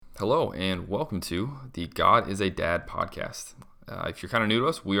Hello, and welcome to the God is a Dad podcast. If you're kind of new to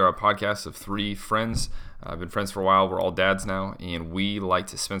us, we are a podcast of three friends. I've been friends for a while. We're all dads now, and we like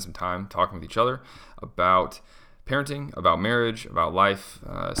to spend some time talking with each other about parenting, about marriage, about life,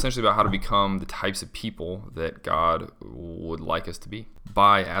 essentially about how to become the types of people that God would like us to be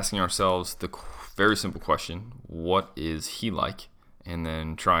by asking ourselves the very simple question, what is He like? And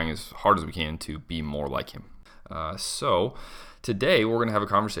then trying as hard as we can to be more like Him. Today, we're going to have a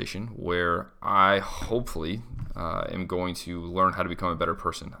conversation where I hopefully am going to learn how to become a better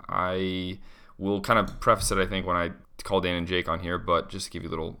person. I will kind of preface it, I think, when I call Dan and Jake on here, but just to give you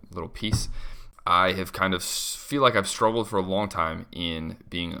a little piece, I have kind of feel like I've struggled for a long time in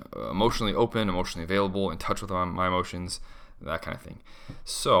being emotionally open, emotionally available, in touch with my emotions, that kind of thing.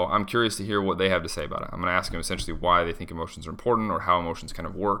 So I'm curious to hear what they have to say about it. I'm going to ask them essentially why they think emotions are important or how emotions kind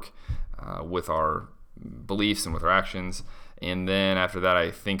of work with our beliefs and with our actions. And then after that,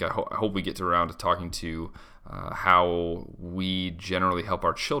 I hope we get around to talking to how we generally help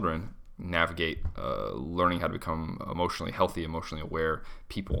our children navigate learning how to become emotionally healthy, emotionally aware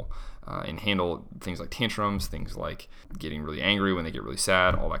people and handle things like tantrums, things like getting really angry when they get really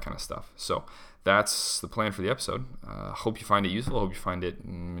sad, all that kind of stuff. So that's the plan for the episode. Hope you find it useful. Hope you find it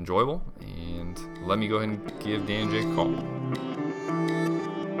enjoyable. And let me go ahead and give Dan and Jake a call.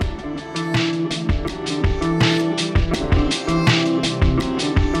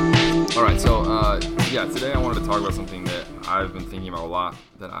 All right, so today I wanted to talk about something that I've been thinking about a lot,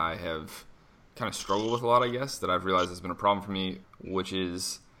 that I have kind of struggled with a lot, I guess, that I've realized has been a problem for me, which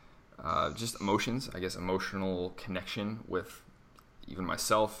is just emotions, I guess, emotional connection with even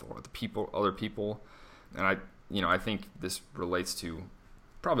myself or other people. And I think this relates to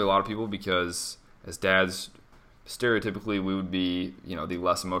probably a lot of people because as dads, stereotypically we would be, the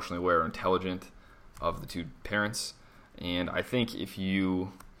less emotionally aware or intelligent of the two parents. And I think if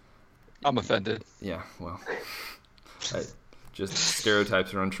you... I'm offended. Yeah, well, just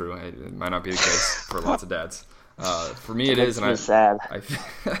stereotypes are untrue. It might not be the case for lots of dads. For me, it is, and sad.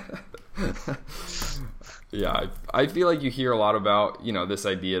 I feel like you hear a lot about this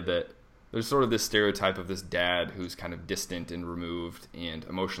idea that there's sort of this stereotype of this dad who's kind of distant and removed and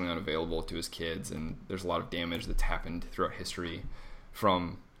emotionally unavailable to his kids, and there's a lot of damage that's happened throughout history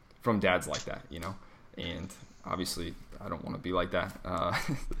from dads like that, and obviously I don't want to be like that,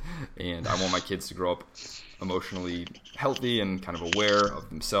 and I want my kids to grow up emotionally healthy and kind of aware of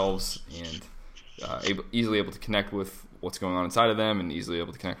themselves and easily able to connect with what's going on inside of them and easily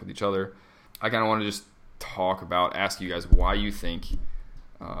able to connect with each other. I kind of want to just ask you guys why you think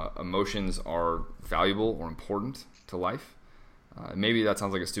emotions are valuable or important to life. Maybe that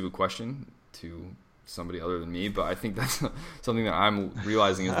sounds like a stupid question to somebody other than me, but I think that's something that I'm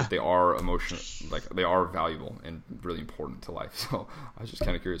realizing is that they are emotional, like they are valuable and really important to life. So I was just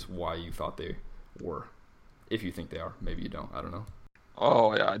kind of curious why you thought they were, if you think they are. Maybe you don't. I don't know.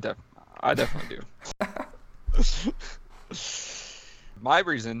 Oh yeah, I definitely do. My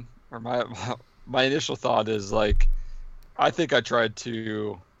reason, or my initial thought is like, I think I tried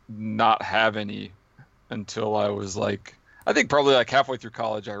to not have any until I was like, I think probably like halfway through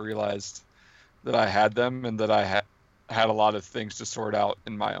college, I realized that I had them and that I had a lot of things to sort out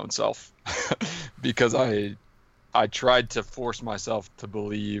in my own self because I tried to force myself to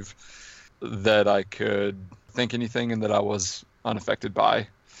believe that I could think anything and that I was unaffected by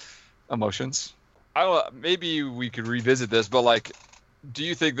emotions. Maybe we could revisit this, but like, do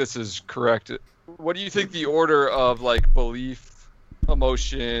you think this is correct? What do you think the order of like belief,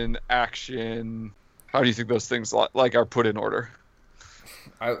 emotion, action, how do you think those things like are put in order?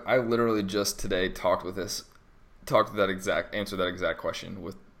 I literally just today answered that exact question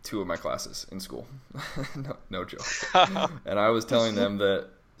with two of my classes in school. no joke. And I was telling them that,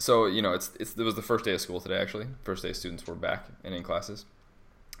 so, it was the first day of school today, actually. First day students were back and in classes.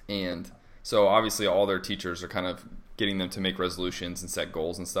 And so obviously all their teachers are kind of getting them to make resolutions and set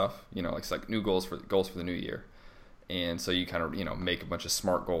goals and stuff, like new goals for the new year. And so you kind of, make a bunch of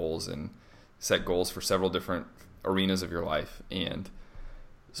SMART goals and set goals for several different arenas of your life. And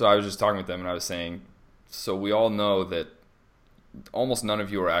so I was just talking with them and I was saying, so we all know that almost none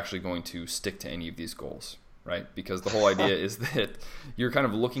of you are actually going to stick to any of these goals, right? Because the whole idea is that you're kind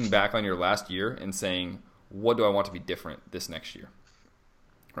of looking back on your last year and saying, what do I want to be different this next year,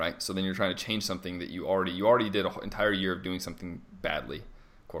 right? So then you're trying to change something that you already did an entire year of doing something badly,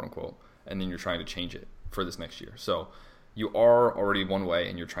 quote unquote, and then you're trying to change it for this next year. So you are already one way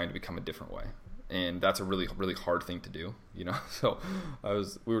and you're trying to become a different way. And that's a really, really hard thing to do, So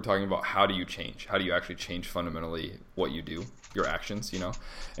we were talking about how do you change? How do you actually change fundamentally what you do, your actions,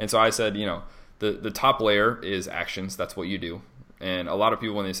 And so I said, the top layer is actions. That's what you do. And a lot of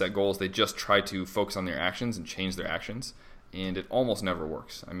people, when they set goals, they just try to focus on their actions and change their actions, and it almost never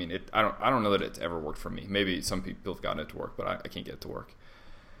works. I mean, I don't know that it's ever worked for me. Maybe some people have gotten it to work, but I can't get it to work.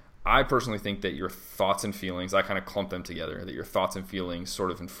 I personally think that your thoughts and feelings, I kind of clump them together, that your thoughts and feelings sort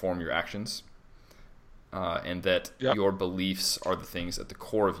of inform your actions, and that your beliefs are the things at the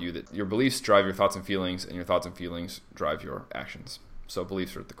core of you, that your beliefs drive your thoughts and feelings, and your thoughts and feelings drive your actions. So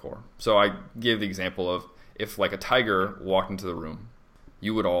beliefs are at the core. So I gave the example of, if like a tiger walked into the room,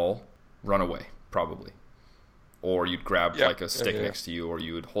 you would all run away, probably. Or you'd grab like a stick next to you, or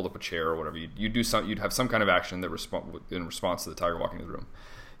you would hold up a chair or whatever. You'd have some kind of action that in response to the tiger walking into the room.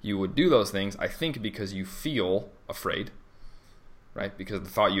 You would do those things, I think, because you feel afraid, right? Because the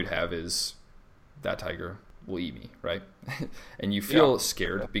thought you'd have is, that tiger will eat me, right? And you feel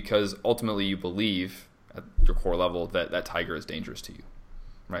scared because ultimately you believe at your core level that that tiger is dangerous to you,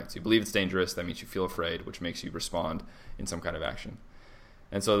 right? So you believe it's dangerous. That means you feel afraid, which makes you respond in some kind of action.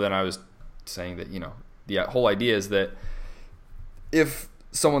 And so then I was saying that, the whole idea is that if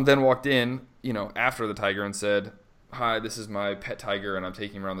someone then walked in, after the tiger and said, "Hi, this is my pet tiger, and I'm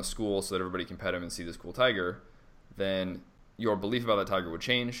taking him around the school so that everybody can pet him and see this cool tiger," then your belief about that tiger would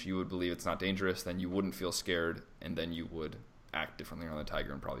change. You would believe it's not dangerous. Then you wouldn't feel scared, and then you would act differently on the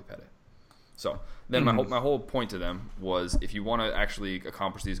tiger and probably pet it. So then my whole point to them was, if you want to actually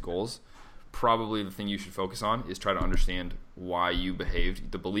accomplish these goals, probably the thing you should focus on is try to understand why you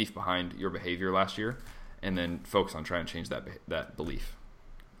behaved, the belief behind your behavior last year, and then focus on trying to change that belief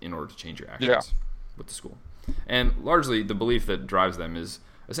in order to change your actions with the school. And largely the belief that drives them is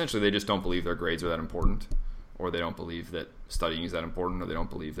essentially they just don't believe their grades are that important, or they don't believe that studying is that important, or they don't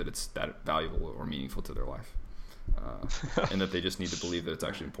believe that it's that valuable or meaningful to their life. And that they just need to believe that it's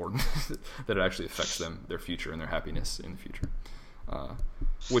actually important, that it actually affects them, their future, and their happiness in the future.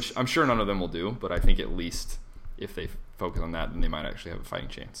 Which I'm sure none of them will do, but I think at least if they focus on that, then they might actually have a fighting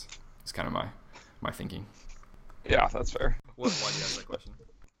chance. It's kind of my thinking. Yeah, that's fair. Why do you ask that question?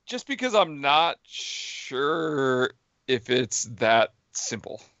 Just because I'm not sure if it's that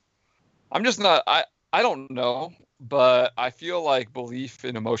simple. I'm just not, I don't know, but I feel like belief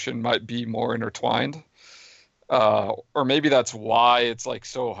and emotion might be more intertwined. Or maybe that's why it's like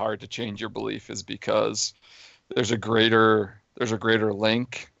so hard to change your belief, is because there's a greater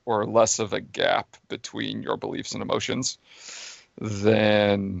link or less of a gap between your beliefs and emotions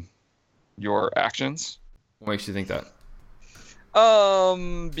than your actions. What makes you think that?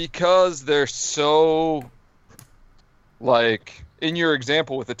 Because they're so, like, in your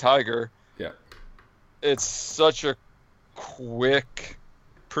example with the tiger, it's such a quick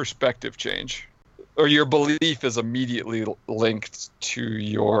perspective change, or your belief is immediately linked to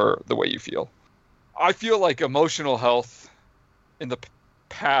the way you feel. I feel like emotional health in the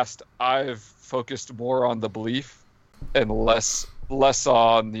past, I've focused more on the belief and less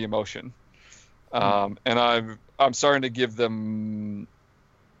on the emotion. And I'm starting to give them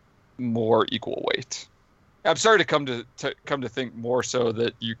more equal weight. I'm starting to come to think more so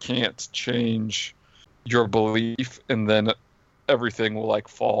that you can't change your belief and then everything will like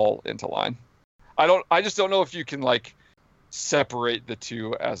fall into line. I just don't know if you can like separate the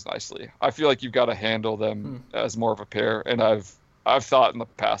two as nicely. I feel like you've got to handle them as more of a pair, and I've thought in the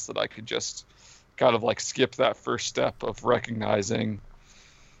past that I could just kind of like skip that first step of recognizing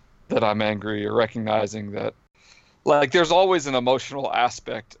that I'm angry, or recognizing that like there's always an emotional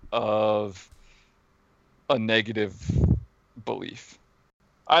aspect of a negative belief.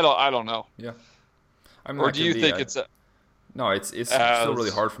 I don't know. Yeah. I mean, or do you think it's no, it's still really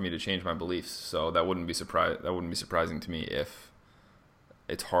hard for me to change my beliefs, so that wouldn't be surprising to me if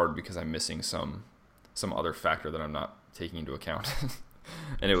it's hard because I'm missing some other factor that I'm not taking into account.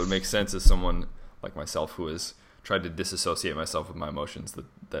 And it would make sense as someone like myself who has tried to disassociate myself with my emotions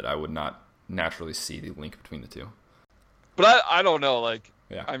that I would not naturally see the link between the two. But I don't know, like,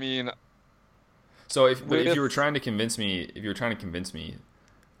 I mean, so if you were trying to convince me,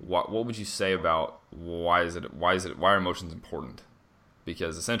 what would you say about why are emotions important?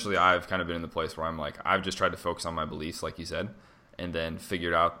 Because essentially I've kind of been in the place where I'm like, I've just tried to focus on my beliefs, like you said, and then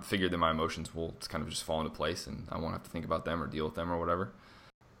figured that my emotions will kind of just fall into place and I won't have to think about them or deal with them or whatever.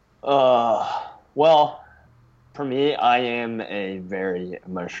 Well, for me, I am a very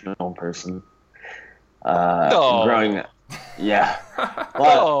emotional person. Growing up. Yeah.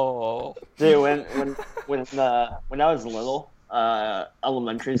 Well, dude, when I was little,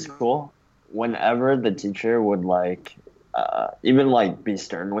 elementary school, whenever the teacher would like even like be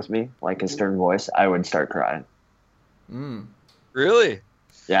stern with me, like a stern voice, I would start crying. Really?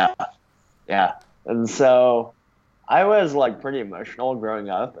 Yeah. And so I was like pretty emotional growing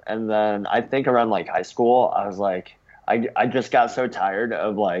up, and then I think around like high school, I was like, I just got so tired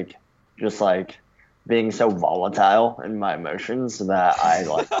of like just like being so volatile in my emotions that I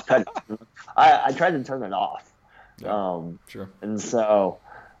like I tried to turn it off. Yeah, sure. And so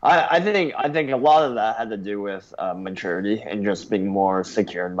I think a lot of that had to do with maturity and just being more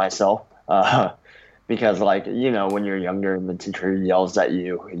secure in myself. Because like when you're younger and the teacher yells at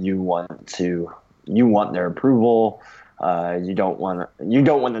you, you want their approval. You don't want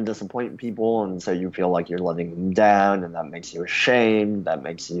to disappoint people, and so you feel like you're letting them down, and that makes you ashamed. That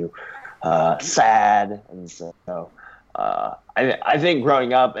makes you sad, and so I think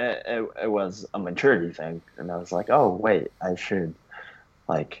growing up it was a maturity thing, and I was like, oh wait, I should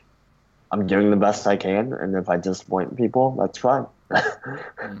like I'm doing the best I can, and if I disappoint people, that's fine.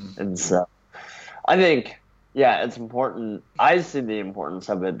 And so I think, yeah, it's important. I see the importance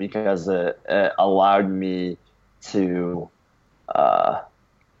of it because it allowed me to. I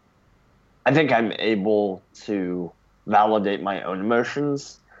think I'm able to validate my own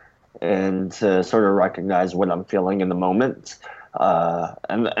emotions and to sort of recognize what I'm feeling in the moment.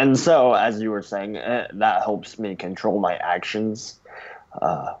 And so, as you were saying, that helps me control my actions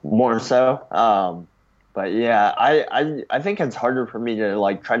more so. But yeah, I think it's harder for me to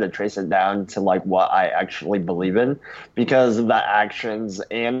like try to trace it down to like what I actually believe in, because the actions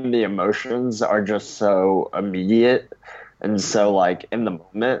and the emotions are just so immediate and so like in the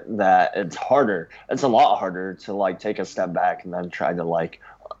moment that it's harder. It's a lot harder to like take a step back and then try to like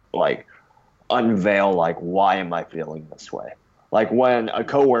unveil like why am I feeling this way. Like when a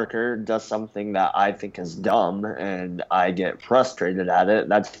coworker does something that I think is dumb and I get frustrated at it,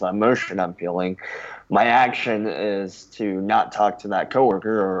 that's the emotion I'm feeling. My action is to not talk to that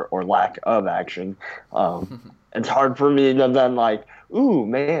coworker or lack of action. It's hard for me to then like, ooh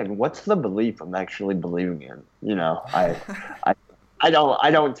man, what's the belief I'm actually believing in? I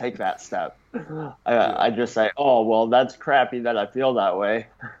don't take that step. I just say, oh well, that's crappy that I feel that way.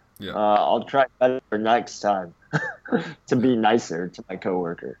 Yeah. I'll try better next time to be nicer to my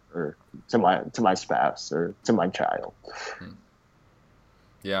coworker or to my spouse or to my child.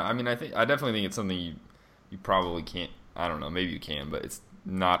 Yeah, I mean, I definitely think it's something you probably can't. I don't know, maybe you can, but it's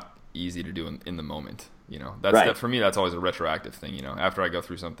not easy to do in the moment. That's Right. that for me. That's always a retroactive thing. After I go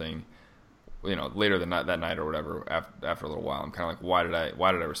through something, later that night or whatever, after a little while, I'm kind of like, why did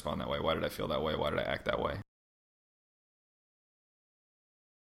I respond that way? Why did I feel that way? Why did I act that way?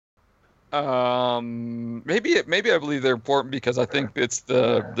 Maybe I believe they're important because I think it's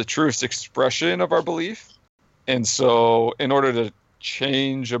the truest expression of our belief, and so in order to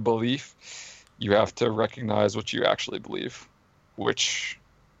change a belief, you have to recognize what you actually believe, which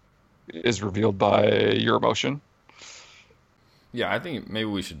is revealed by your emotion. Yeah, I think maybe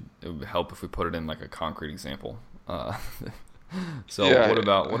it would help if we put it in like a concrete example. So Yeah. what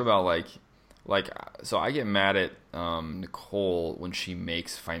about like so I get mad at Nicole when she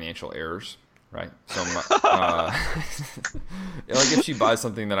makes financial errors, right? So like if she buys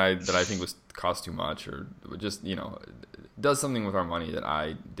something that I think cost too much, or just does something with our money that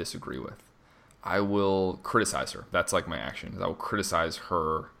I disagree with, I will criticize her. That's like my action. I will criticize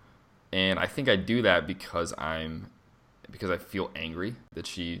her, and I think I do that because I feel angry that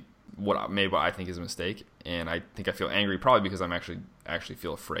she what made what I think is a mistake, and I think I feel angry probably because I'm actually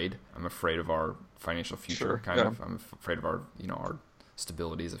feel afraid. I'm afraid of our financial future, Sure, kind of. I'm afraid of our our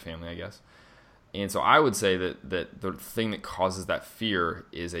stability as a family, I guess. And so I would say that the thing that causes that fear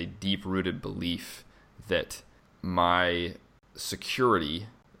is a deep-rooted belief that my security,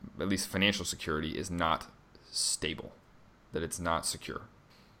 at least financial security, is not stable, that it's not secure.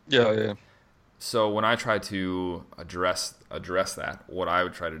 Yeah. So when I try to address that, what I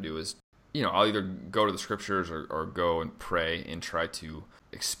would try to do is, I'll either go to the scriptures or go and pray and try to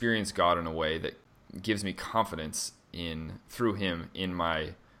experience God in a way that gives me confidence through Him in my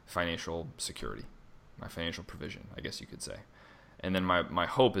financial security, my financial provision, I guess you could say. And then my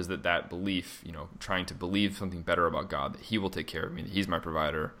hope is that belief, trying to believe something better about God, that He will take care of me, that He's my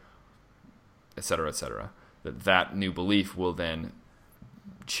provider, et cetera, that new belief will then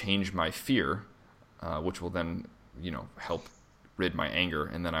change my fear, which will then, help rid my anger,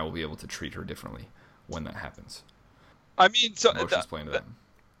 and then I will be able to treat her differently when that happens. I mean, so Emotions play into that.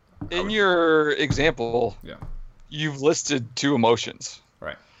 in your example, Yeah. you've listed two emotions,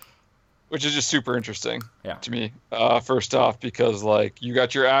 Right. which is just super interesting Yeah. to me. First off, because like you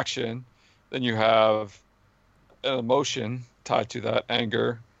got your action, then you have an emotion tied to that,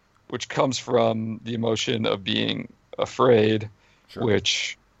 anger, which comes from the emotion of being afraid, Sure.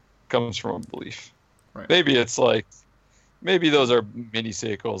 which comes from a belief. Right. Maybe those are mini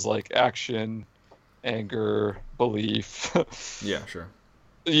cycles, like action, anger, belief. Yeah, sure.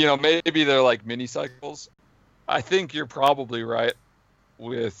 Maybe they're like mini cycles, I think you're probably right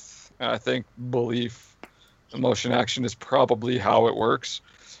with, I think belief, emotion, action is probably how it works.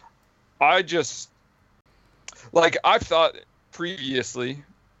 I just, like, I've thought previously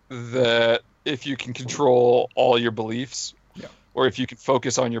that if you can control all your beliefs, or if you can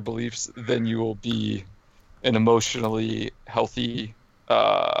focus on your beliefs, then you will be an emotionally healthy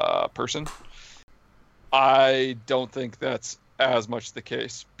person. I don't think that's as much the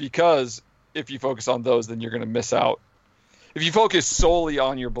case, because if you focus on those, then you're going to miss out. If you focus solely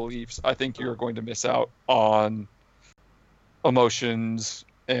on your beliefs, I think you're going to miss out on emotions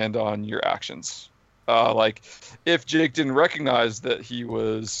and on your actions. Like, if Jake didn't recognize that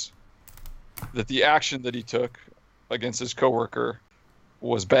the action that he took against his coworker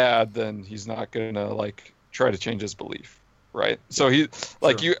was bad, then he's not going to, like, try to change his belief, right? So he,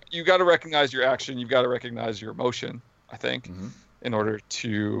 like, sure. you got to recognize your action, you've got to recognize your emotion, I think, in order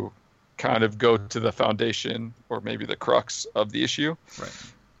to kind of go to the foundation or maybe the crux of the issue. Right.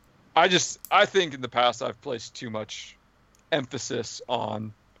 I think in the past I've placed too much emphasis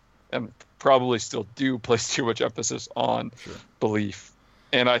on, and probably still do place too much emphasis on belief.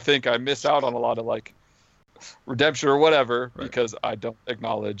 And I think I miss out on a lot of, like, redemption or whatever, because I don't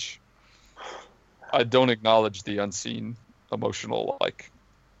acknowledge the unseen emotional, like,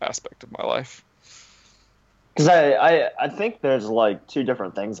 aspect of my life. Because I think there's, like, two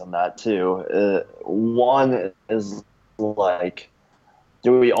different things on that too. One is, like,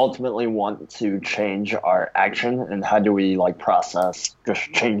 do we ultimately want to change our action, and how do we, like, process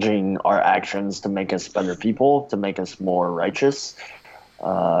just changing our actions to make us better people, to make us more righteous,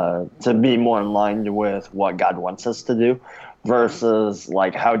 to be more in line with what God wants us to do, versus,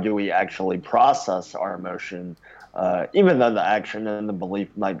 like, how do we actually process our emotion, even though the action and the belief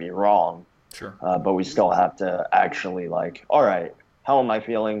might be wrong. Sure. But we still have to actually, like, all right, how am I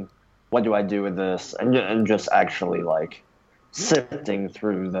feeling? What do I do with this? And just actually, like, sifting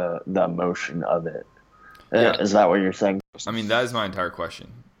through the emotion of it. Yeah. Is that what you're saying? I mean, that is my entire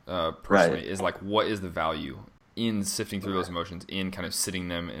question, personally, is, like, what is the value in sifting through those emotions, in kind of sitting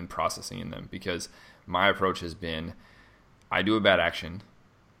them and processing in them? Because my approach has been, I do a bad action,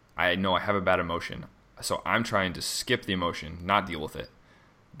 I know I have a bad emotion, so I'm trying to skip the emotion, not deal with it,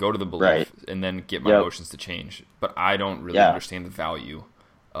 go to the belief, and then get my emotions to change. But I don't really understand the value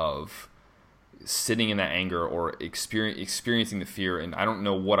of sitting in that anger or experiencing the fear, and I don't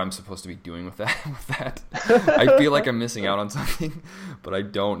know what I'm supposed to be doing with that. I feel like I'm missing out on something, but I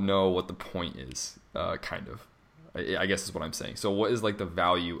don't know what the point is, kind of. I guess is what I'm saying. So what is, like, the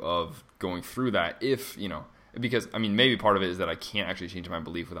value of going through that, if, you know, because, I mean, maybe part of it is that I can't actually change my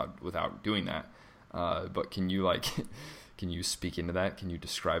belief without doing that. But can you, like, can you speak into that? Can you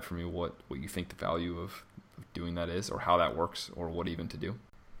describe for me what you think the value of doing that is, or how that works, or what even to do?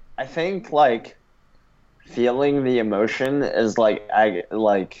 I think, like, feeling the emotion is, like,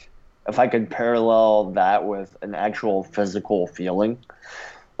 if I could parallel that with an actual physical feeling,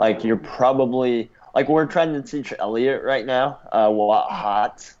 like, you're probably, like, we're trying to teach Elliot right now what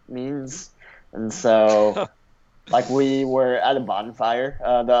hot means. And so, like, we were at a bonfire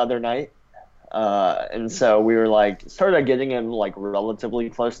the other night. And so we were, like, sort of getting him, like, relatively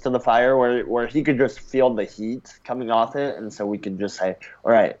close to the fire where he could just feel the heat coming off it. And so we could just say,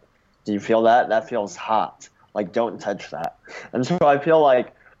 all right, do you feel that? That feels hot. Like, don't touch that. And so I feel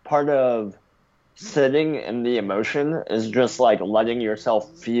like part of sitting in the emotion is just, like, letting yourself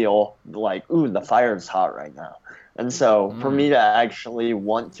feel like, ooh, the fire is hot right now. And so for me to actually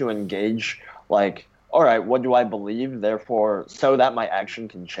want to engage, like, all right, what do I believe? Therefore, so that my action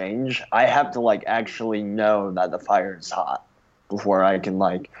can change, I have to, like, actually know that the fire is hot before I can,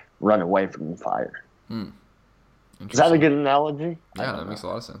 like, run away from the fire. Is that a good analogy? Yeah, that makes a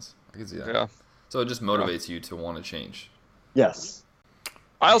lot of sense. I can see that. Yeah. So it just motivates you to want to change. Yes.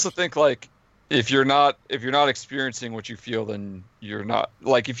 I also think, like, if you're not experiencing what you feel, then you're not,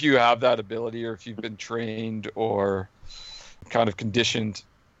 like, if you have that ability, or if you've been trained or kind of conditioned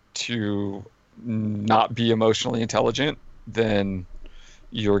to not be emotionally intelligent, then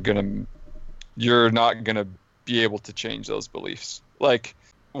you're not gonna be able to change those beliefs. Like,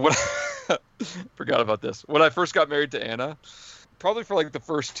 what forgot about this. When I first got married to Anna, probably for, like, the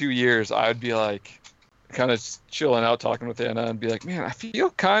first 2 years, I would be, like, kind of chilling out talking with Anna and be like, man, I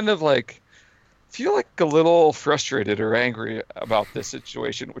feel like a little frustrated or angry about this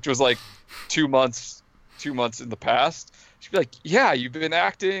situation, which was, like, 2 months in the past. She'd be like, yeah, you've been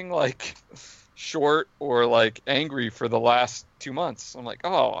acting, like, short or, like, angry for the last 2 months. I'm like,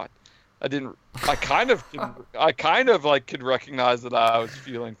 oh, I kind of like could recognize that I was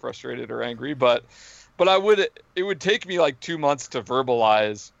feeling frustrated or angry, but it would take me, like, 2 months to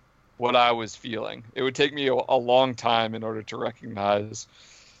verbalize what I was feeling. It would take me a long time in order to recognize,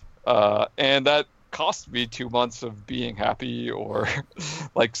 and that cost me 2 months of being happy or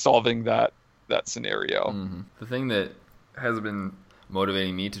like solving that scenario. Mm-hmm. The thing that has been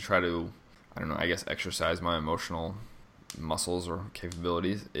motivating me to try to, I don't know, I guess exercise my emotional muscles or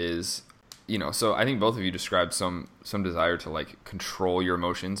capabilities is, so I think both of you described some desire to like control your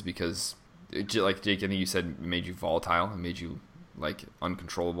emotions because like Jake, I think you said it made you volatile, it made you like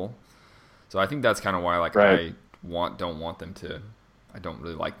uncontrollable. So I think that's kind of why like right. I don't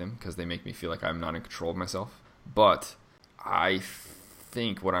really like them because they make me feel like I'm not in control of myself. But I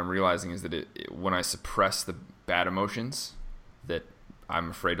think what I'm realizing is that when I suppress the bad emotions that I'm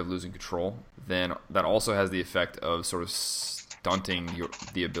afraid of losing control, then that also has the effect of sort of stunting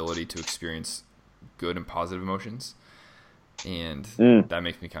the ability to experience good and positive emotions. And that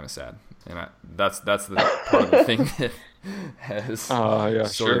makes me kind of sad. And that's the part of the thing that has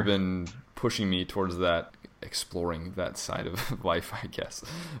sort of been pushing me towards that, exploring that side of life, I guess,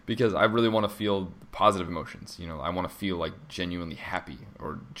 because I really want to feel positive emotions. I want to feel like genuinely happy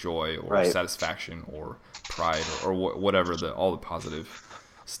or joy or satisfaction or pride or whatever, all the positive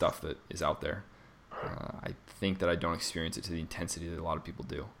stuff that is out there. I think that I don't experience it to the intensity that a lot of people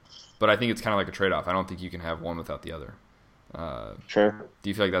do, but I think it's kind of like a trade-off. I don't think you can have one without the other. Sure. Do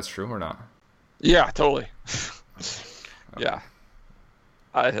you feel like that's true or not? Yeah, totally. Yeah,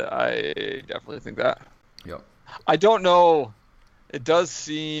 I definitely think that. Yep. I don't know. It does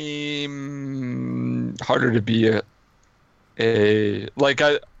seem harder to be I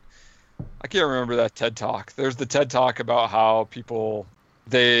can't remember that TED Talk. There's the TED Talk about how people,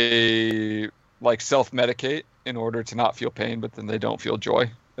 they like self-medicate in order to not feel pain, but then they don't feel joy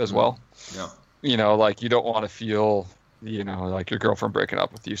as well. Yeah. Like you don't want to feel, like your girlfriend breaking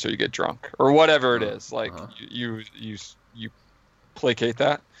up with you, so you get drunk or whatever it is. Like you placate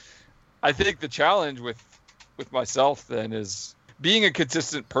that. I think the challenge with myself then is being a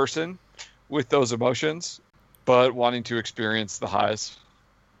consistent person with those emotions, but wanting to experience the highs.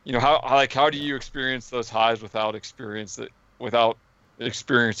 How do you experience those highs without experiencing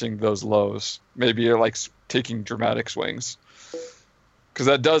those lows? Maybe you're like taking dramatic swings, because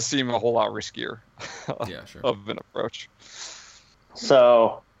that does seem a whole lot riskier yeah, sure. of an approach.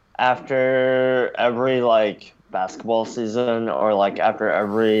 So after every like basketball season or like after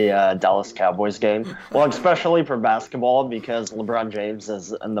every Dallas Cowboys game, well, especially for basketball because LeBron James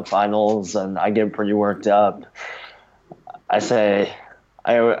is in the finals and I get pretty worked up, I say,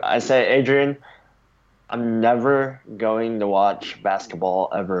 Adrian, I'm never going to watch basketball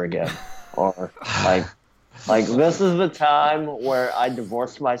ever again. Or like this is the time where I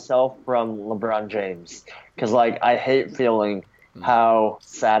divorce myself from LeBron James, because like I hate feeling how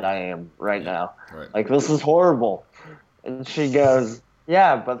sad I am right now. Right. Like, this is horrible. And she goes,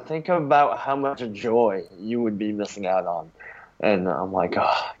 yeah, but think about how much joy you would be missing out on. And I'm like,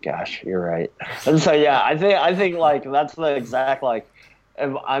 oh gosh, you're right. And so yeah, I think like that's the exact, like,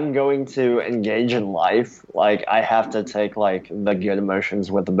 if I'm going to engage in life, like I have to take like the good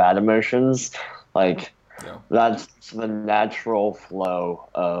emotions with the bad emotions. Like that's the natural flow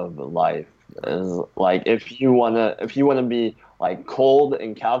of life. Is like if you wanna be like cold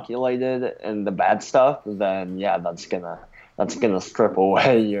and calculated in the bad stuff, then yeah, that's gonna strip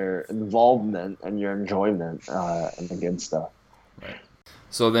away your involvement and your enjoyment in the good stuff. Right.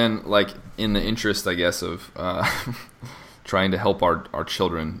 So then, like in the interest, I guess, of trying to help our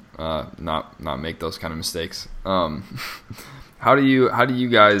children not make those kind of mistakes, how are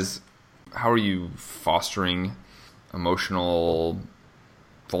you fostering emotional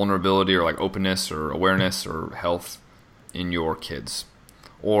vulnerability or like openness or awareness or health in your kids,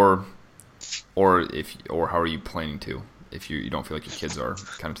 or how are you planning to, if you don't feel like your kids are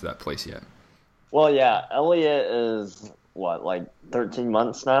kind of to that place yet? Well, yeah, Elliot is like 13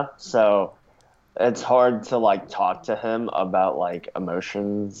 months now, so it's hard to like talk to him about like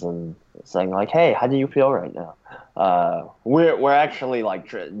emotions and saying like, hey, how do you feel right now? We're actually like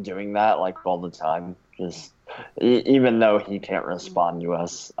doing that like all the time, just even though he can't respond to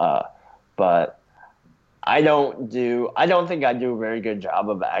us, but I don't think I do a very good job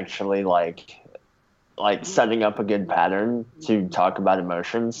of actually like setting up a good pattern to talk about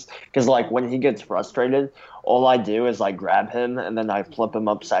emotions, because like when he gets frustrated, all I do is like grab him and then I flip him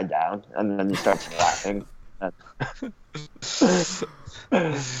upside down and then he starts laughing. So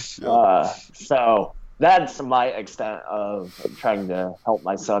that's my extent of trying to help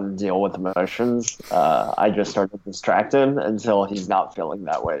my son deal with emotions. I just start to distract him until he's not feeling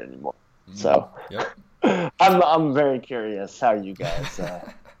that way anymore. So I'm very curious how you guys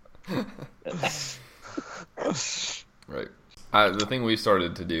right. The thing we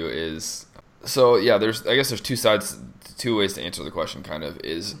started to do is, so yeah, I guess there's two ways to answer the question. Kind of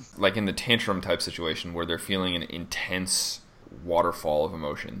is like in the tantrum type situation where they're feeling an intense waterfall of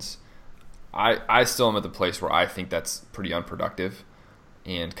emotions. I still am at the place where I think that's pretty unproductive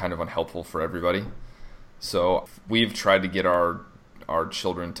and kind of unhelpful for everybody. So we've tried to get our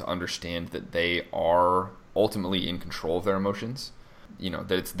children to understand that they are ultimately in control of their emotions.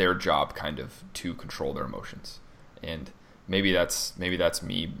 That it's their job kind of to control their emotions. And maybe that's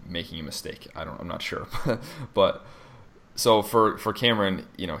me making a mistake. I'm not sure. But so for Cameron,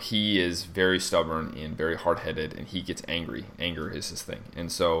 he is very stubborn and very hard-headed, and he gets angry. Anger is his thing.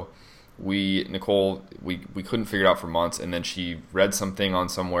 And so Nicole, we couldn't figure it out for months, and then she read something on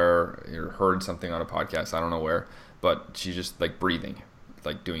somewhere or heard something on a podcast, I don't know where, but she just like breathing,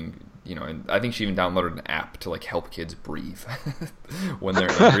 like doing, and I think she even downloaded an app to like help kids breathe when they're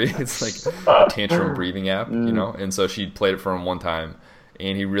angry. It's like a tantrum breathing app, and so she played it for him one time,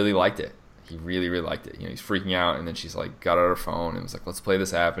 and he really liked it. He really, really liked it. He's freaking out, and then she's like got out her phone and was like, let's play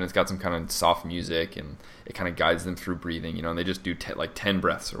this app, and it's got some kind of soft music, and it kind of guides them through breathing, and they just do like 10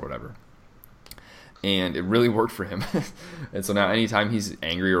 breaths or whatever. And it really worked for him. And so now anytime he's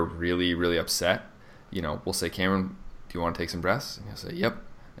angry or really, really upset, we'll say, Cameron, do you want to take some breaths? And he'll say, yep.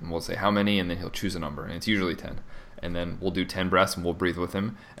 And we'll say, how many? And then he'll choose a number. And it's usually 10. And then we'll do 10 breaths and we'll breathe with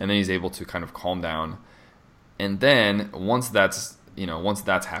him. And then he's able to kind of calm down. And then once that's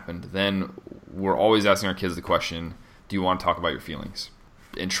happened, then we're always asking our kids the question, do you want to talk about your feelings?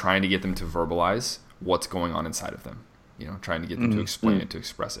 And trying to get them to verbalize what's going on inside of them. Trying to get them to explain it, to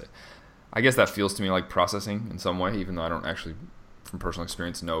express it. I guess that feels to me like processing in some way, even though I don't actually, from personal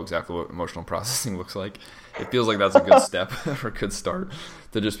experience, know exactly what emotional processing looks like. It feels like that's a good step or a good start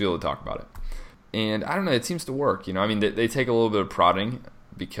to just be able to talk about it. And I don't know, it seems to work. They take a little bit of prodding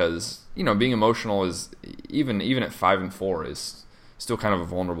because, being emotional is, even at 5 and 4, is still kind of a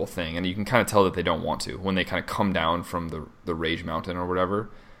vulnerable thing. And you can kind of tell that they don't want to. When they kind of come down from the rage mountain or whatever,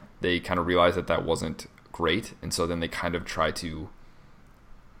 they kind of realize that wasn't great. And so then they kind of try to,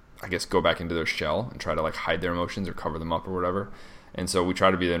 I guess, go back into their shell and try to like hide their emotions or cover them up or whatever. And so we try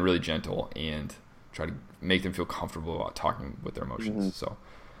to be then really gentle and try to make them feel comfortable about talking with their emotions. So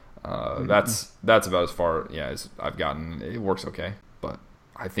that's about as far as I've gotten. It works okay, but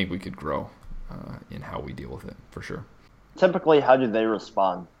I think we could grow in how we deal with it for sure. Typically, how do they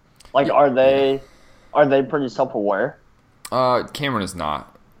respond? Like, are they pretty self-aware? Cameron is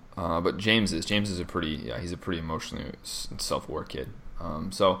not, but James is. James is he's a pretty emotionally self-aware kid.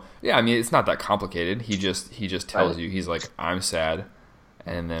 So yeah, it's not that complicated. He just tells you, he's like, I'm sad,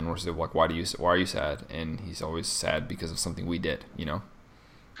 and then we're like, why are you sad? And he's always sad because of something we did,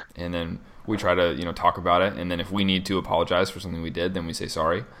 And then we try to talk about it, and then if we need to apologize for something we did, then we say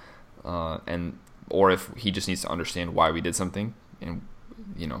sorry, or if he just needs to understand why we did something, and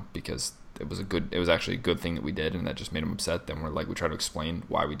because it was actually a good thing that we did, and that just made him upset, then we try to explain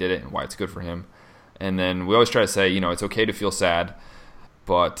why we did it and why it's good for him. And then we always try to say, it's okay to feel sad,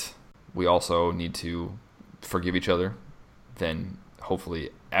 but we also need to forgive each other. Then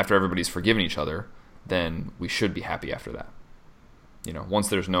hopefully after everybody's forgiven each other, then we should be happy after that. Once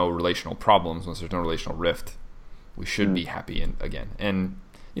there's no relational problems, once there's no relational rift, we should be happy again. And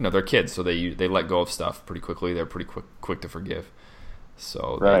they're kids, so they let go of stuff pretty quickly. They're pretty quick to forgive.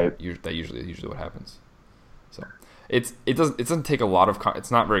 So that usually what happens. So it doesn't take a lot of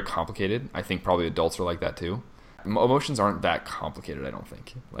it's not very complicated. I think probably adults are like that too. Emotions aren't that complicated, I don't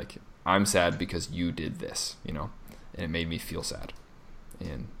think. Like, I'm sad because you did this, and it made me feel sad.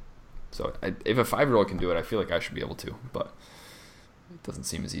 And so if a 5-year-old can do it, I feel like I should be able to, but it doesn't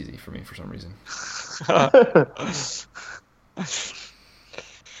seem as easy for me for some reason.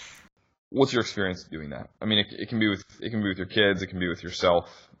 What's your experience doing that? It can be with your kids, it can be with yourself,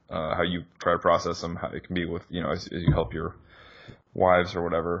 how you try to process them. It can be with, as you help your wives or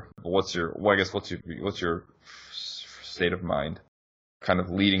whatever. But what's your state of mind kind of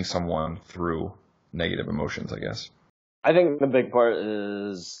leading someone through negative emotions, I guess? I think the big part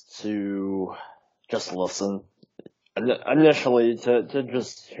is to just listen initially, to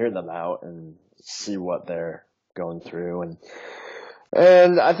just hear them out and see what they're going through,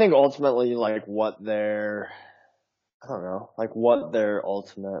 and I think ultimately what their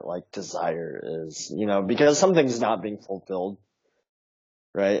ultimate desire is, because something's not being fulfilled,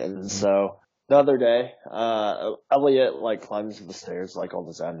 right? And so the other day, Elliot climbs the stairs all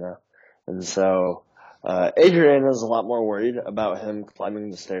the time now, and so Adrian is a lot more worried about him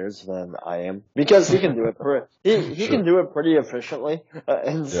climbing the stairs than I am, because he can do it he can do it pretty efficiently,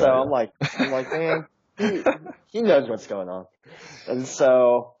 and so I'm like, man, he knows what's going on, and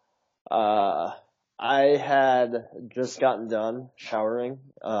so I I had just gotten done showering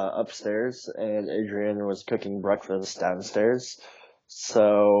upstairs, and Adrian was cooking breakfast downstairs.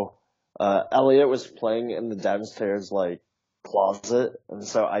 So Elliot was playing in the downstairs closet, and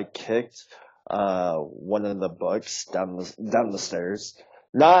so I kicked one of the books down the stairs.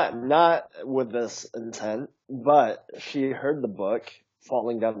 Not with this intent, but she heard the book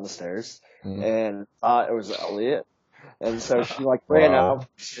falling down the stairs and thought it was Elliot. And so she ran out of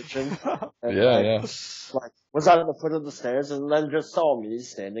the kitchen and was out at the foot of the stairs and then just saw me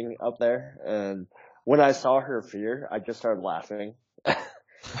standing up there. And when I saw her fear, I just started laughing.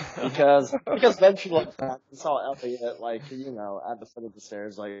 because then she looked back and saw Elliot at the foot of the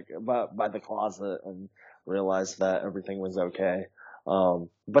stairs, by the closet, and realized that everything was okay.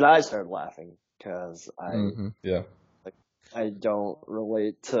 But I started laughing because I don't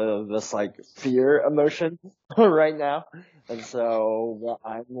relate to this fear emotion right now. And so what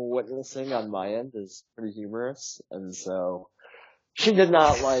I'm witnessing on my end is pretty humorous. And so she did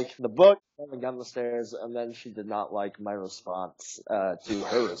not like the book falling down the stairs, and then she did not like my response to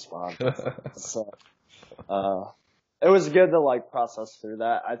her response. So it was good to process through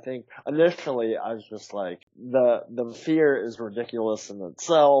that. I think initially I was just the fear is ridiculous in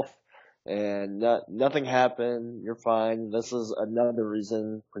itself. And nothing happened. You're fine. This is another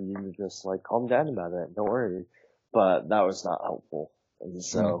reason for you to just calm down about it. Don't worry. But that was not helpful. And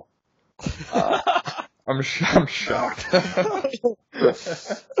so, I'm shocked.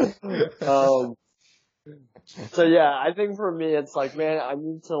 So yeah, I think for me it's man, I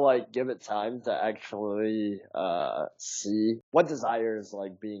need to give it time to actually see what desire is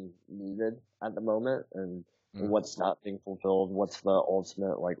being needed at the moment and what's not being fulfilled, what's the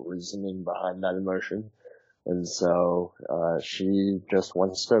ultimate reasoning behind that emotion. And so she just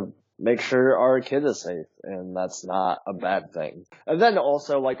wants to make sure our kid is safe, and that's not a bad thing. And then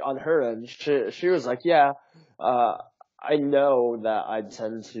also on her end, she was I know that I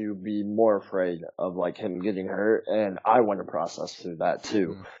tend to be more afraid of him getting hurt, and I want to process through that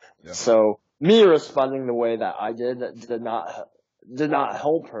too. Yeah. So me responding the way that I did not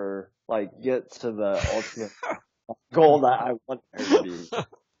help her get to the ultimate goal that I want her to be.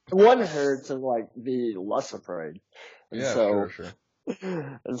 I want her to be less afraid. And sure.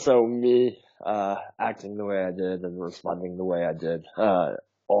 And so me acting the way I did and responding the way I did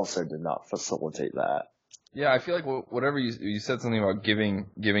also did not facilitate that. Yeah, I feel like whatever you said something about giving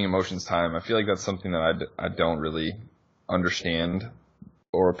emotions time. I feel like that's something that I don't really understand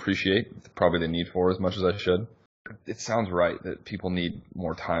or appreciate probably the need for as much as I should. It sounds right that people need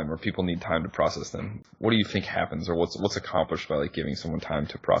more time, or people need time to process them. What do you think happens, or what's accomplished by giving someone time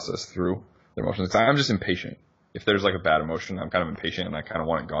to process through their emotions? 'Cause I'm just impatient. If there's a bad emotion, I'm kind of impatient and I kind of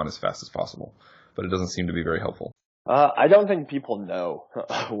want it gone as fast as possible. But it doesn't seem to be very helpful. I don't think people know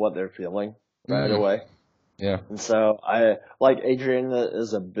what they're feeling right away. Yeah. And so Adrian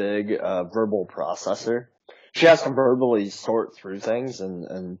is a big verbal processor. She has to verbally sort through things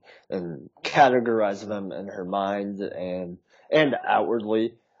and categorize them in her mind and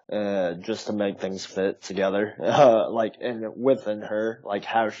outwardly, just to make things fit together. And within her,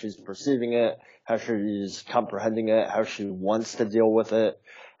 how she's perceiving it, how she's comprehending it, how she wants to deal with it,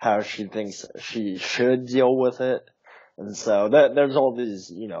 how she thinks she should deal with it. And so there's all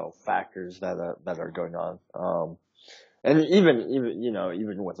these, factors that are going on. And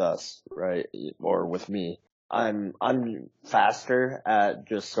even with us, right? Or with me. I'm faster at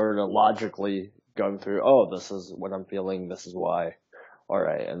just sort of logically going through, oh, this is what I'm feeling, this is why. All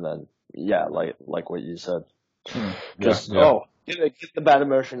right, and then like what you said. Get the bad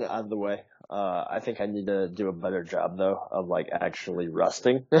emotion out of the way. I think I need to do a better job though of actually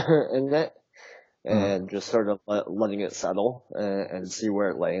resting in it and just sort of letting it settle and see where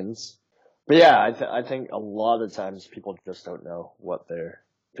it lands. But yeah, I think a lot of times people just don't know what they're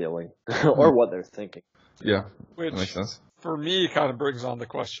feeling or what they're thinking. Yeah, which that makes sense. For me kind of brings on the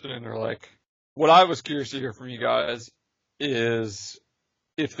question, or what I was curious to hear from you guys is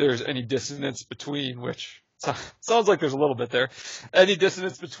if there's any dissonance between, which sounds like there's a little bit there, any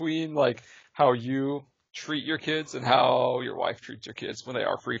dissonance between how you treat your kids and how your wife treats your kids when they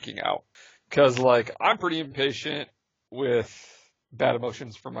are freaking out. Because I'm pretty impatient with bad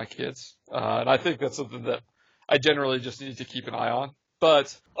emotions from my kids, and I think that's something that I generally just need to keep an eye on.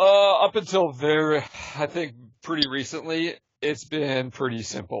 But up until I think pretty recently, it's been pretty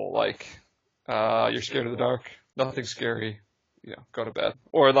simple. You're scared of the dark, nothing scary, go to bed.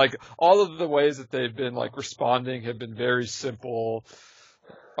 Or all of the ways that they've been responding have been very simple.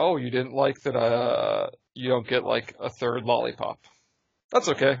 Oh, you didn't like that you don't get a third lollipop. That's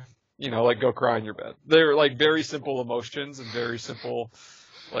okay. Go cry in your bed. They're very simple emotions and very simple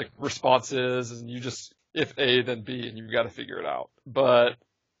like responses, and you just, if A, then B, and you've got to figure it out. But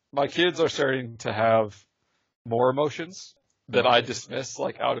my kids are starting to have more emotions that I dismiss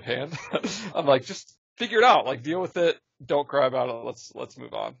like out of hand. I'm like, just figure it out, like deal with it. Don't cry about it. Let's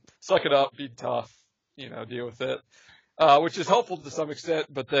move on. Suck it up, be tough, deal with it. Which is helpful to some extent,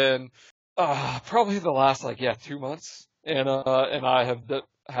 but then, probably the last 2 months, and I have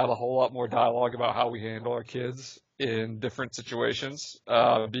had a whole lot more dialogue about how we handle our kids in different situations,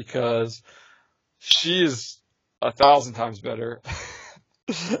 because she is 1,000 times better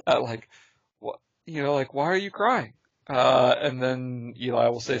at why are you crying? And then Eli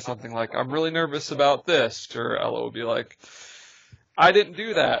will say something like, I'm really nervous about this, or Ella will be like, I didn't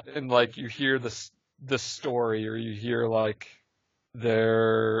do that. And you hear the story, or you hear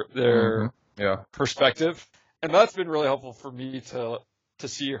their perspective. And that's been really helpful for me to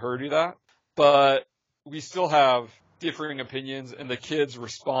see her do that. But we still have differing opinions, and the kids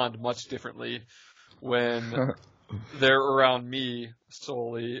respond much differently when they're around me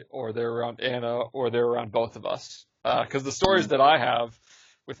solely, or they're around Anna, or they're around both of us. Because the stories that I have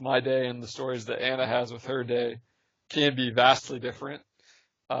with my day and the stories that Anna has with her day can be vastly different.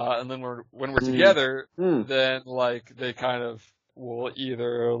 And then when we're together, then they kind of will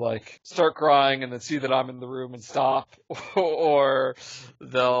either start crying and then see that I'm in the room and stop, or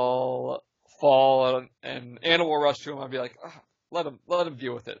they'll fall and Anna will rush to him and be like, let them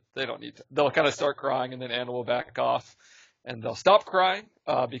deal with it. They don't need to. They'll kind of start crying, and then Anna will back off, and they'll stop crying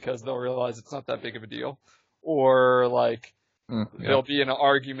because they'll realize it's not that big of a deal. Or they'll be in an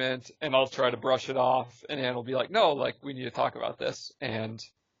argument, and I'll try to brush it off, and Anna will be like, no, we need to talk about this. And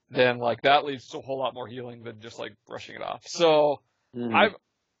then that leads to a whole lot more healing than just brushing it off. So I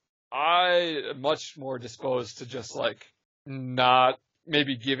am much more disposed to just not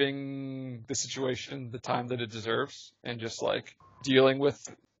maybe giving the situation the time that it deserves, and just dealing with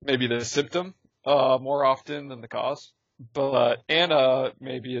maybe the symptom more often than the cause. But Anna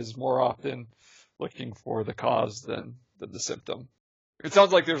maybe is more often looking for the cause than the symptom. It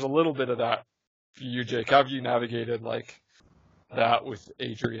sounds like there's a little bit of that for you, Jake. How have you navigated that with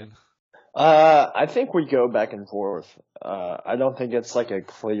Adrian? I think we go back and forth. I don't think it's a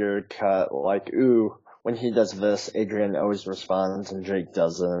clear cut, ooh, when he does this, Adrian always responds and Jake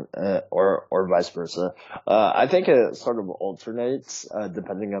doesn't, or vice versa. I think it sort of alternates,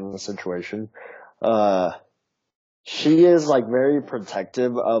 depending on the situation. She is very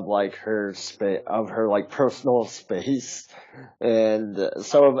protective of her space, of her personal space, and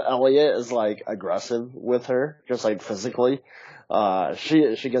so if Elliot is aggressive with her, just physically,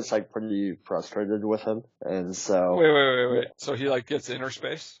 she gets pretty frustrated with him, and so. Wait. So he gets in her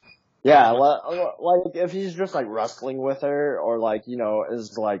space? Yeah, if he's just wrestling with her, or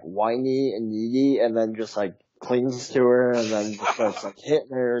is whiny and needy, and then just clings to her, and then just starts hitting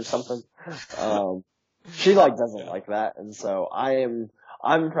her or something. She doesn't like that, and so I'm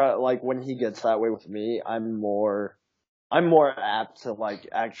when he gets that way with me, I'm more apt to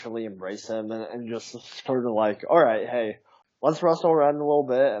actually embrace him and just sort of all right, hey, let's wrestle around a little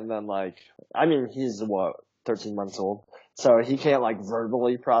bit, and then he's 13 months old, so he can't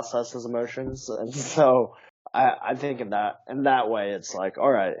verbally process his emotions, and so I think in that way it's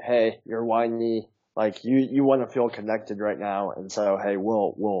all right, hey, you're whiny, you want to feel connected right now, and so hey,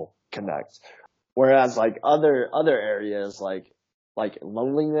 we'll connect. Whereas other areas like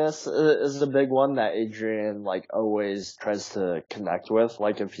loneliness is a big one that Adrian always tries to connect with.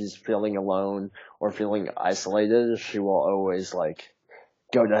 If he's feeling alone or feeling isolated, she will always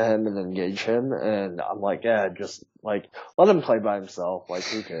go to him and engage him, and I'm yeah, just let him play by himself,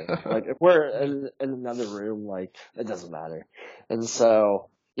 who cares? If we're in another room, it doesn't matter. And so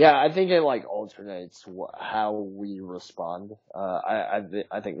yeah, I think it alternates how we respond. I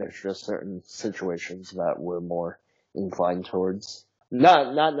think there's just certain situations that we're more inclined towards.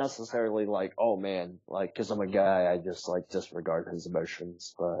 Not necessarily oh man, cause I'm a guy, I just disregard his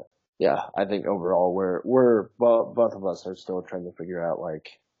emotions. But yeah, I think overall we're both of us are still trying to figure out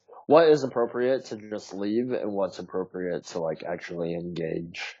what is appropriate to just leave and what's appropriate to actually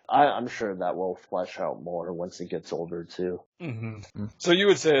engage. I'm sure that will flesh out more once it gets older too. Mm-hmm. So you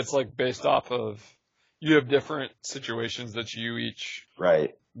would say it's based off of, you have different situations that you each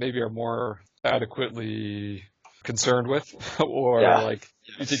right maybe are more adequately concerned with, or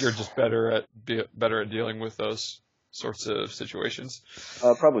you think you're just better at dealing with those sorts of situations?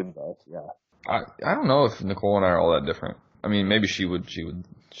 Probably both. Yeah. I don't know if Nicole and I are all that different. I mean, maybe she would feel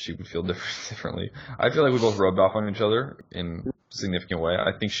differently. I feel like we both rubbed off on each other in a significant way.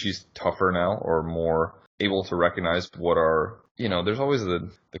 I think she's tougher now, or more able to recognize what are, there's always the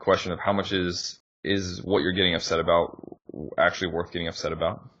question of how much is what you're getting upset about actually worth getting upset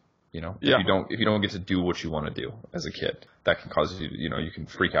about. You know, Yeah. if you don't get to do what you want to do as a kid, that can cause you, you know, you can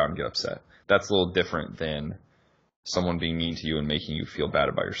freak out and get upset. That's a little different than someone being mean to you and making you feel bad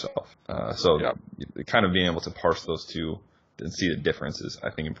about yourself. Kind of being able to parse those two and see the difference is, I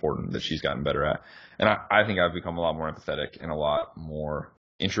think, important that she's gotten better at. And I think I've become a lot more empathetic and a lot more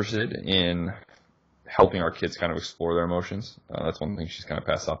interested in helping our kids kind of explore their emotions. That's one thing she's kind of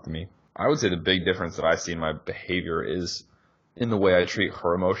passed off to me. I would say the big difference that I see in my behavior is in the way I treat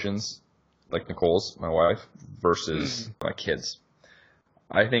her emotions, like Nicole's, my wife, versus my kids.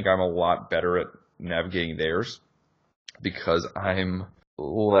 I think I'm a lot better at navigating theirs because I'm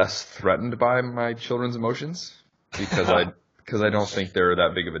less threatened by my children's emotions because I don't think they're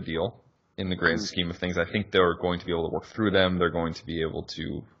that big of a deal in the grand scheme of things. I think they're going to be able to work through them. They're going to be able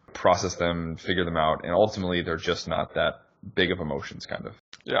to process them, figure them out, and ultimately they're just not that big of emotions, kind of.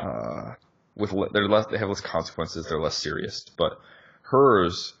 Yeah. They have less consequences. They're less serious. But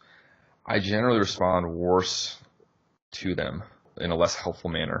hers, I generally respond worse to them in a less helpful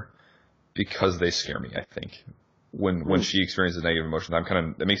manner because they scare me, I think. When she experiences negative emotions,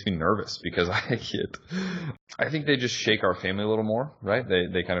 that makes me nervous because I think they just shake our family a little more, right?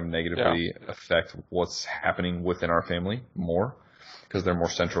 They kind of negatively affect what's happening within our family more because they're more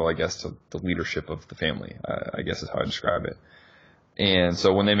central, I guess, to the leadership of the family, I guess is how I describe it. And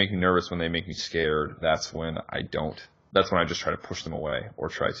so when they make me nervous, when they make me scared, that's when I just try to push them away or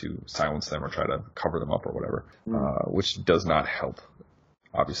try to silence them or try to cover them up or whatever, which does not help,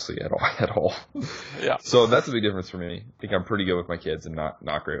 obviously, at all. Yeah. So that's a big difference for me. I think I'm pretty good with my kids and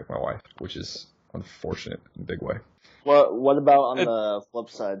not great with my wife, which is unfortunate in a big way. What about on the flip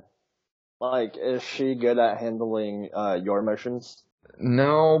side? Like, is she good at handling your emotions?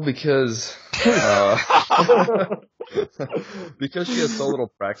 No, because because she has so little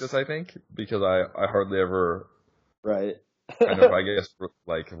practice, I think, because I hardly ever right kind of, I guess,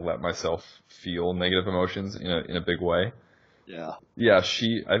 like let myself feel negative emotions in a big way. Yeah.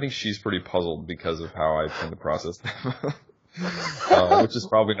 I think she's pretty puzzled because of how I tend to process them. Which is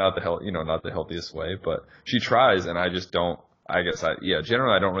probably not the healthiest way, but she tries and I just don't,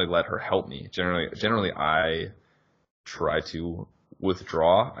 generally I don't really let her help me. Generally I try to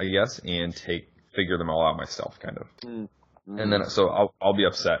withdraw, I guess, and figure them all out myself, kind of. Mm-hmm. And then, so I'll be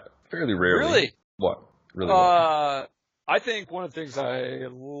upset fairly rarely. Really? What? Really? What? I think one of the things I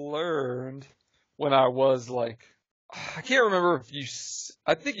learned when I was like, I can't remember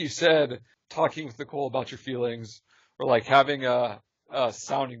I think you said talking with Nicole about your feelings or like having a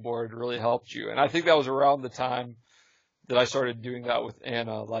sounding board really helped you. And I think that was around the time that I started doing that with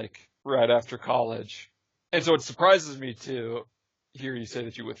Anna, like right after college. And so it surprises me to hear you say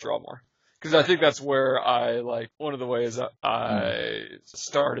that you withdraw more. Because I think that's where one of the ways that I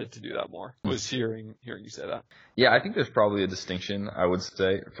started to do that more was hearing you say that. Yeah, I think there's probably a distinction, I would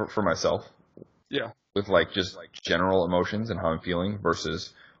say, for myself. Yeah. With just general emotions and how I'm feeling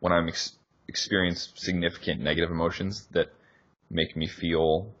versus when I'm experience significant negative emotions that make me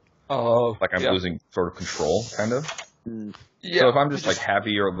feel like I'm losing sort of control, kind of. Yeah. So if I'm just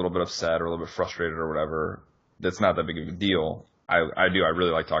happy or a little bit upset or a little bit frustrated or whatever, that's not that big of a deal. I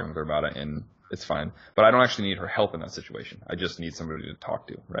really like talking with her about it and it's fine. But I don't actually need her help in that situation. I just need somebody to talk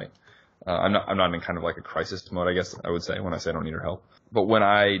to, right? I'm not in kind of like a crisis mode, I guess I would say, when I say I don't need her help. But when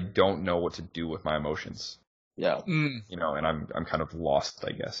I don't know what to do with my emotions, and I'm kind of lost,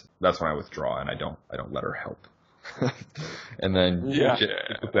 I guess, that's when I withdraw and I don't let her help. And then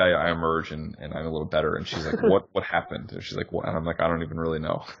I emerge and I'm a little better. And she's like, "What happened?" And she's like, "What?" And I'm like, "I don't even really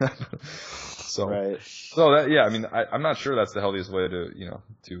know." I'm not sure that's the healthiest way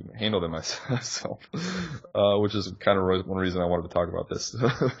to handle them myself. Which is kind of one reason I wanted to talk about this.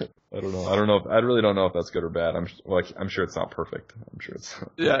 I really don't know if that's good or bad. I'm sure it's not perfect. I'm sure it's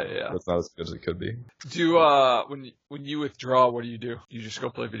it's not as good as it could be. When you withdraw, what do? Do you just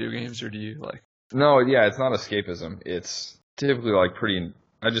go play video games or do you like? No, it's not escapism. It's typically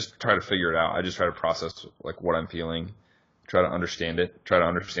I just try to figure it out. I just try to process what I'm feeling, try to understand it, try to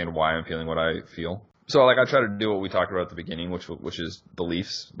understand why I'm feeling what I feel. So I try to do what we talked about at the beginning, which is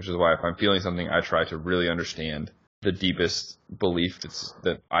beliefs, which is why if I'm feeling something, I try to really understand the deepest belief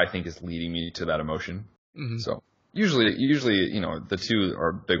that I think is leading me to that emotion. Mm-hmm. So usually, the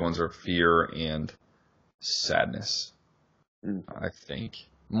two big ones are fear and sadness, I think.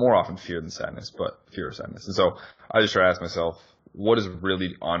 More often fear than sadness, but fear or sadness. And so I just try to ask myself, what is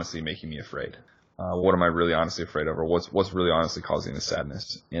really honestly making me afraid? What am I really honestly afraid of? Or what's really honestly causing the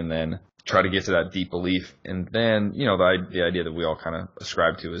sadness? And then try to get to that deep belief. And then, the idea that we all kind of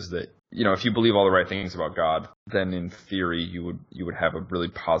ascribe to is that if you believe all the right things about God, then in theory you would have a really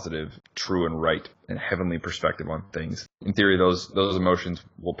positive, true and right and heavenly perspective on things. In theory, those emotions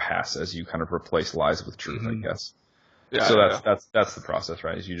will pass as you kind of replace lies with truth, I guess. Yeah, so that's the process,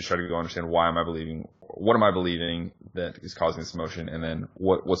 right? Is you just try to go understand what am I believing that is causing this emotion, and then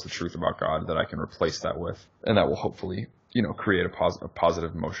what's the truth about God that I can replace that with, and that will hopefully create a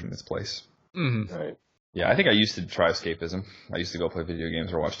positive emotion in its place. Mm-hmm. Right. Yeah, I think I used to try escapism. I used to go play video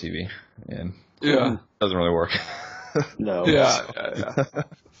games or watch TV, and it doesn't really work. No. Yeah.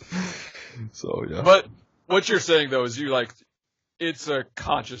 So yeah. But what you're saying though is it's a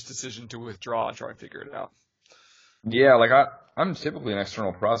conscious decision to withdraw and try and figure it out. Yeah, I'm typically an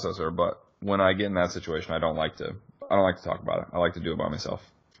external processor, but when I get in that situation, I don't like to talk about it. I like to do it by myself.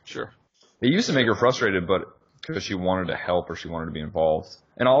 Sure. It used to make her frustrated, but because she wanted to help or she wanted to be involved,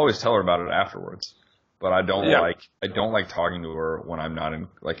 and I'll always tell her about it afterwards. But I don't like talking to her when I'm not in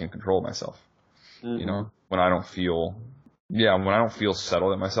control of myself. Mm-hmm. When I don't feel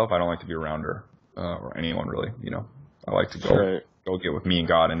settled in myself, I don't like to be around her or anyone really. I like to go get with me and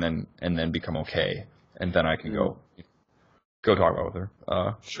God, and then become okay, and then I can go talk about it with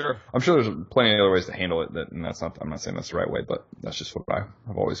her. Sure. I'm sure there's plenty of other ways to handle it. I'm not saying that's the right way, but that's just what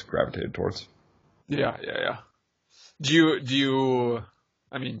I've always gravitated towards. Yeah. Do you?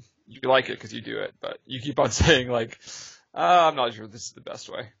 I mean, you like it because you do it, but you keep on saying I'm not sure this is the best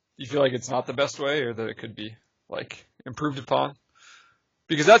way. Do you feel like it's not the best way, or that it could be improved upon?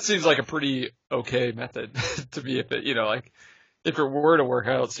 Because that seems like a pretty okay method to me. If it were to work,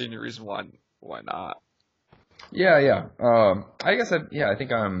 I don't see any reason why not. Yeah. I guess I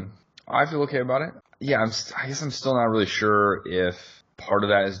think I feel okay about it. Yeah, I guess I'm still not really sure if part of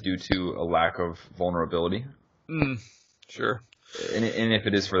that is due to a lack of vulnerability. Sure. And if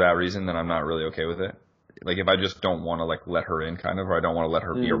it is for that reason, then I'm not really okay with it. If I just don't want to let her in, kind of, or I don't want to let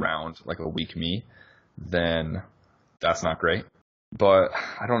her be around a weak me, then that's not great. But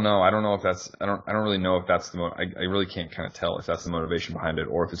I don't know. I don't know if that's. I don't really know if that's I really can't kind of tell if that's the motivation behind it,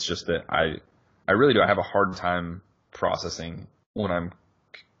 or if it's just that I really do. I have a hard time processing when I'm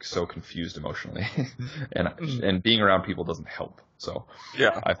so confused emotionally, and being around people doesn't help. So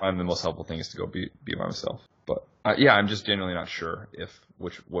yeah, I find the most helpful thing is to go be by myself. But I'm just genuinely not sure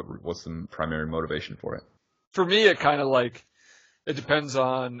what's the primary motivation for it. For me, it kind of it depends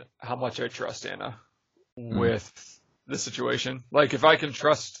on how much I trust Anna with the situation. If I can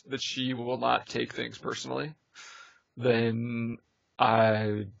trust that she will not take things personally, then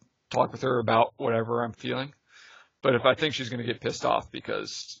I talk with her about whatever I'm feeling. But if I think she's going to get pissed off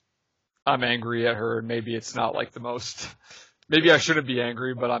because I'm angry at her, and maybe it's not the most, maybe I shouldn't be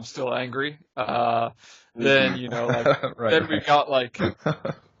angry, but I'm still angry. Then, right, then we've got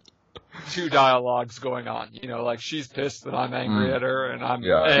two dialogues going on, she's pissed that I'm angry at her, and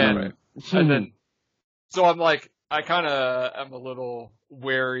and then, so I'm I kind of am a little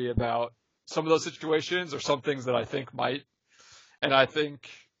wary about some of those situations, or some things that I think might, and I think,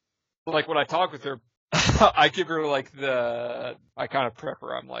 when I talk with her, I give her I kind of prep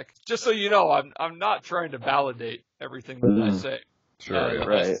her. I'm just so you know, I'm not trying to validate everything that I say. Sure,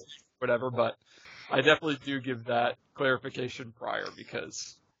 right. Whatever, but I definitely do give that clarification prior,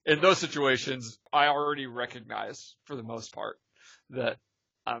 because in those situations, I already recognize, for the most part, that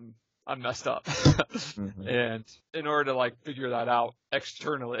I'm messed up. And in order to Mm-hmm. figure that out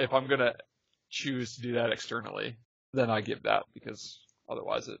externally, if I'm going to choose to do that externally, then I give that, because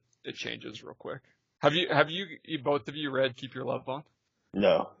otherwise it changes real quick. Have you both of you read Keep Your Love Bond?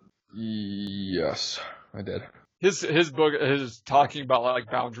 No. Yes, I did. His book is talking about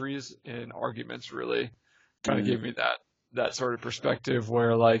boundaries in arguments, really kind of gave me that sort of perspective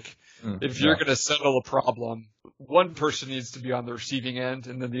where if you're going to settle a problem, one person needs to be on the receiving end,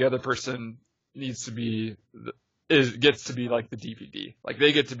 and then the other person needs to be gets to be the DVD.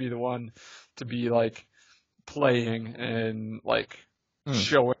 They get to be the one to be playing and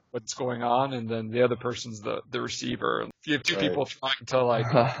showing what's going on, and then the other person's the receiver. If you have two people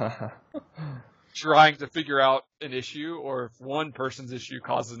trying to figure out an issue, or if one person's issue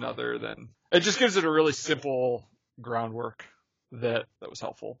causes another, then it just gives it a really simple groundwork that was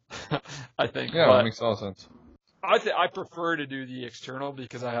helpful. I think. Yeah, that makes a lot of sense. I prefer to do the external,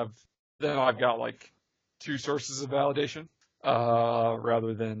 because I've got two sources of validation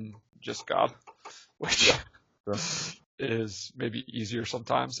rather than just God, which is maybe easier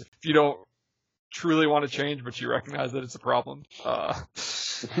sometimes if you don't truly want to change, but you recognize that it's a problem. Yeah,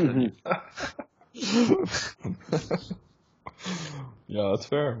 that's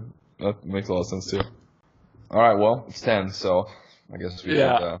fair. That makes a lot of sense too. All right, well, it's 10, so I guess we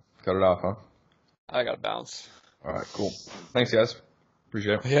could cut it off, huh? I gotta bounce. All right, cool. Thanks, guys.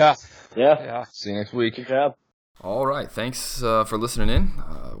 Appreciate it. Yeah. See you next week. Good job. All right. Thanks for listening in.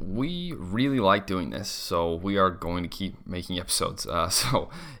 We really like doing this, so we are going to keep making episodes. So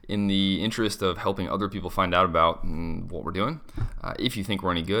in the interest of helping other people find out about what we're doing, if you think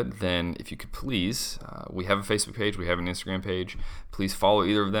we're any good, then if you could please, we have a Facebook page, we have an Instagram page. Please follow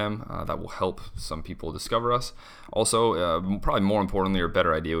either of them. That will help some people discover us. Also, probably more importantly, or a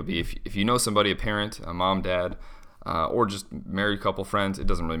better idea would be if you know somebody, a parent, a mom, dad, or just married couple, friends, it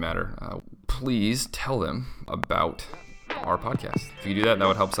doesn't really matter. Please tell them about our podcast. If you do that, that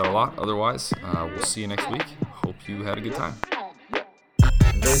would help us out a lot. Otherwise, we'll see you next week. Hope you had a good time.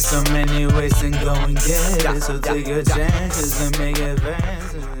 There's so many ways to go and get it, so take your chances and make it fast.